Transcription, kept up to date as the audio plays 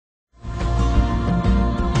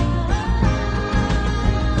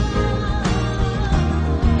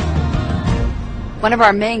One of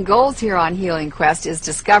our main goals here on Healing Quest is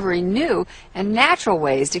discovering new and natural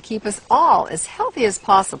ways to keep us all as healthy as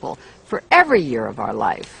possible for every year of our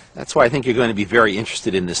life. That's why I think you're going to be very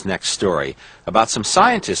interested in this next story about some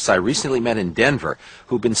scientists I recently met in Denver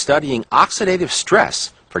who've been studying oxidative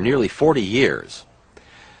stress for nearly 40 years.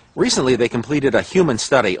 Recently, they completed a human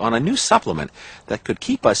study on a new supplement that could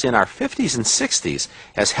keep us in our 50s and 60s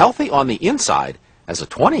as healthy on the inside as a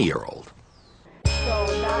 20-year-old.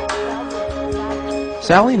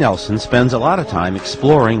 Sally Nelson spends a lot of time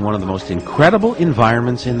exploring one of the most incredible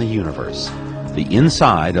environments in the universe, the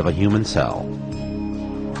inside of a human cell.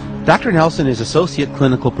 Dr. Nelson is Associate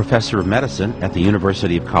Clinical Professor of Medicine at the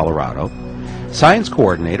University of Colorado, Science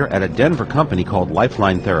Coordinator at a Denver company called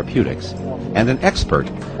Lifeline Therapeutics, and an expert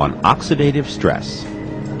on oxidative stress.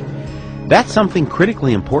 That's something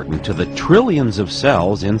critically important to the trillions of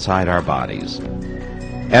cells inside our bodies.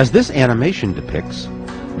 As this animation depicts,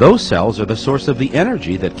 those cells are the source of the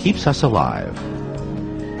energy that keeps us alive.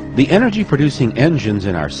 The energy-producing engines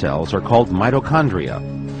in our cells are called mitochondria.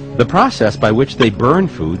 The process by which they burn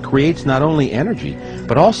food creates not only energy,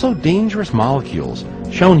 but also dangerous molecules,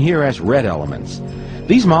 shown here as red elements.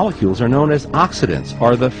 These molecules are known as oxidants,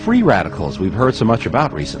 or the free radicals we've heard so much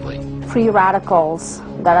about recently. Free radicals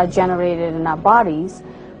that are generated in our bodies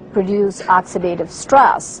produce oxidative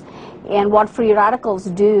stress. And what free radicals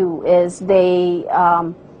do is they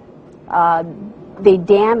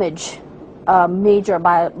damage major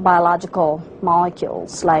biological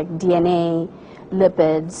molecules like DNA,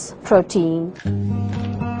 lipids, protein.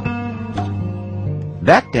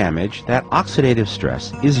 That damage, that oxidative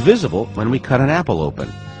stress, is visible when we cut an apple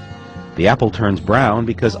open. The apple turns brown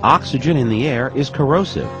because oxygen in the air is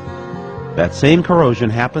corrosive. That same corrosion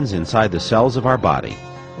happens inside the cells of our body.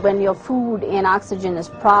 When your food and oxygen is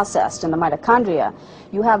processed in the mitochondria,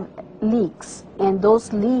 you have leaks, and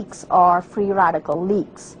those leaks are free radical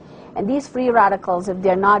leaks. And these free radicals, if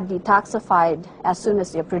they're not detoxified as soon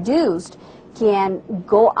as they're produced, can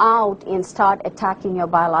go out and start attacking your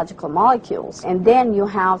biological molecules. And then you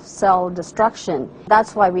have cell destruction.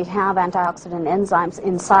 That's why we have antioxidant enzymes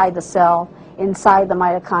inside the cell, inside the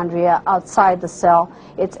mitochondria, outside the cell.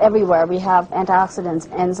 It's everywhere. We have antioxidants,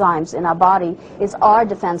 enzymes in our body. It's our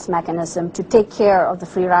defense mechanism to take care of the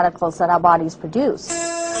free radicals that our bodies produce.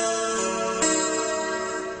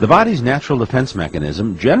 The body's natural defense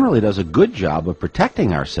mechanism generally does a good job of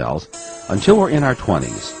protecting our cells until we're in our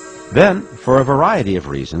 20s. Then, for a variety of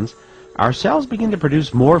reasons, our cells begin to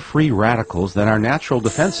produce more free radicals than our natural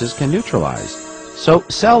defenses can neutralize. So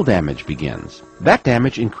cell damage begins. That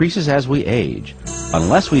damage increases as we age,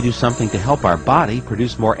 unless we do something to help our body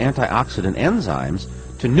produce more antioxidant enzymes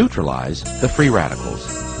to neutralize the free radicals.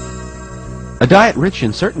 A diet rich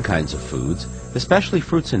in certain kinds of foods, especially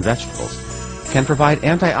fruits and vegetables, can provide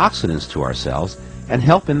antioxidants to our cells and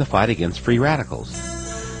help in the fight against free radicals.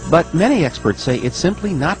 But many experts say it's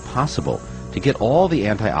simply not possible to get all the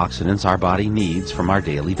antioxidants our body needs from our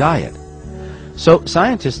daily diet. So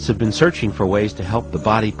scientists have been searching for ways to help the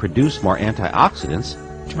body produce more antioxidants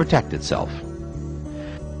to protect itself.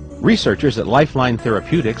 Researchers at Lifeline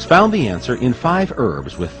Therapeutics found the answer in 5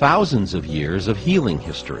 herbs with thousands of years of healing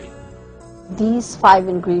history. These 5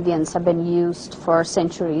 ingredients have been used for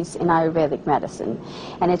centuries in Ayurvedic medicine,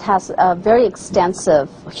 and it has a very extensive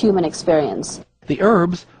human experience. The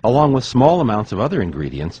herbs, along with small amounts of other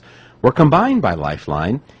ingredients, were combined by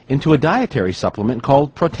Lifeline into a dietary supplement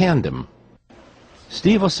called Protandim.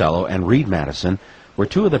 Steve Ocello and Reed Madison were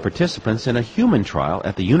 2 of the participants in a human trial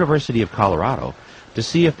at the University of Colorado to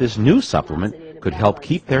see if this new supplement could help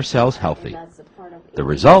keep their cells healthy. The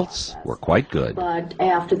results were quite good. But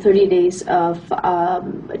after 30 days of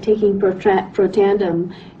taking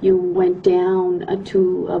Protandim, you went down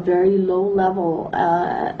to a very low level,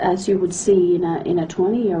 as you would see in a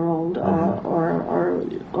 20-year-old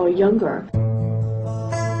or younger.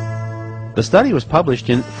 The study was published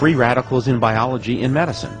in Free Radicals in Biology in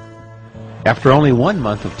Medicine. After only 1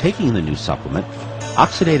 month of taking the new supplement,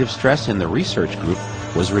 oxidative stress in the research group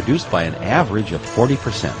was reduced by an average of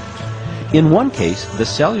 40%. In one case, the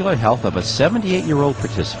cellular health of a 78-year-old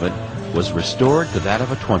participant was restored to that of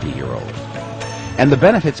a 20-year-old. And the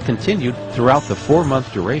benefits continued throughout the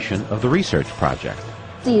 4-month duration of the research project.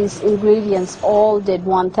 These ingredients all did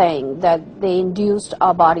one thing, that they induced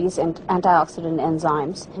our bodies and antioxidant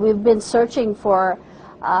enzymes. We've been searching for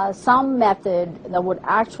some method that would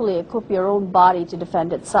actually equip your own body to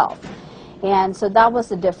defend itself. And so that was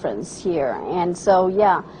the difference here. And so,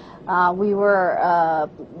 yeah, we were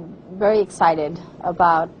very excited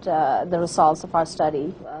about the results of our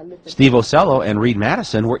study. Steve Ocello and Reed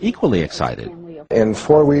Madison were equally excited. you. In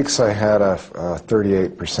 4 weeks, I had a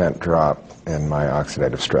 38% drop in my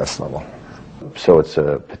oxidative stress level. So it's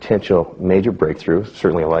a potential major breakthrough,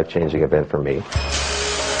 certainly a life-changing event for me.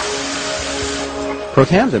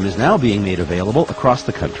 Protandim is now being made available across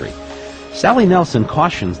the country. Sally Nelson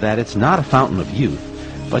cautions that it's not a fountain of youth,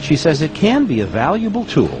 but she says it can be a valuable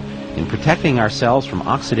tool in protecting ourselves from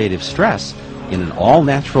oxidative stress in an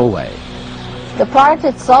all-natural way. The product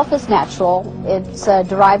itself is natural. It's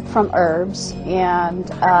derived from herbs, and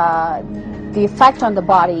the effect on the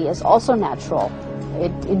body is also natural.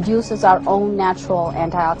 It induces our own natural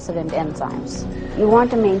antioxidant enzymes. You want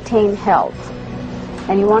to maintain health,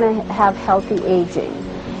 and you want to have healthy aging.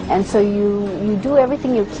 And so you do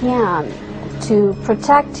everything you can to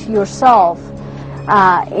protect yourself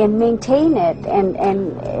and maintain it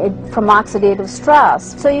from oxidative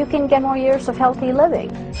stress so you can get more years of healthy living.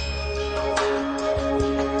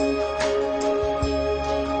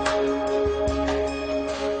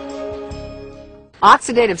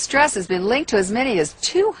 Oxidative stress has been linked to as many as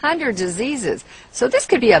 200 diseases, so this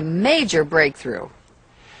could be a major breakthrough.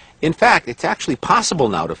 In fact, it's actually possible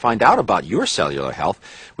now to find out about your cellular health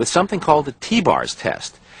with something called the T-bars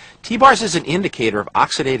test. T-bars is an indicator of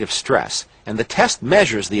oxidative stress, and the test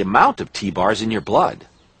measures the amount of T-bars in your blood.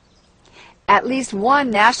 At least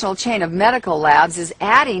one national chain of medical labs is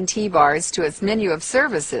adding T-bars to its menu of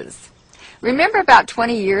services. Remember about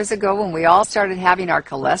 20 years ago when we all started having our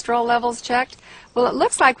cholesterol levels checked? Well, it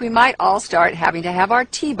looks like we might all start having to have our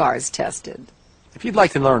T-bars tested. If you'd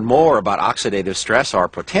like to learn more about oxidative stress or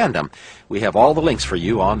Protandim, we have all the links for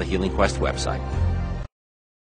you on the Healing Quest website.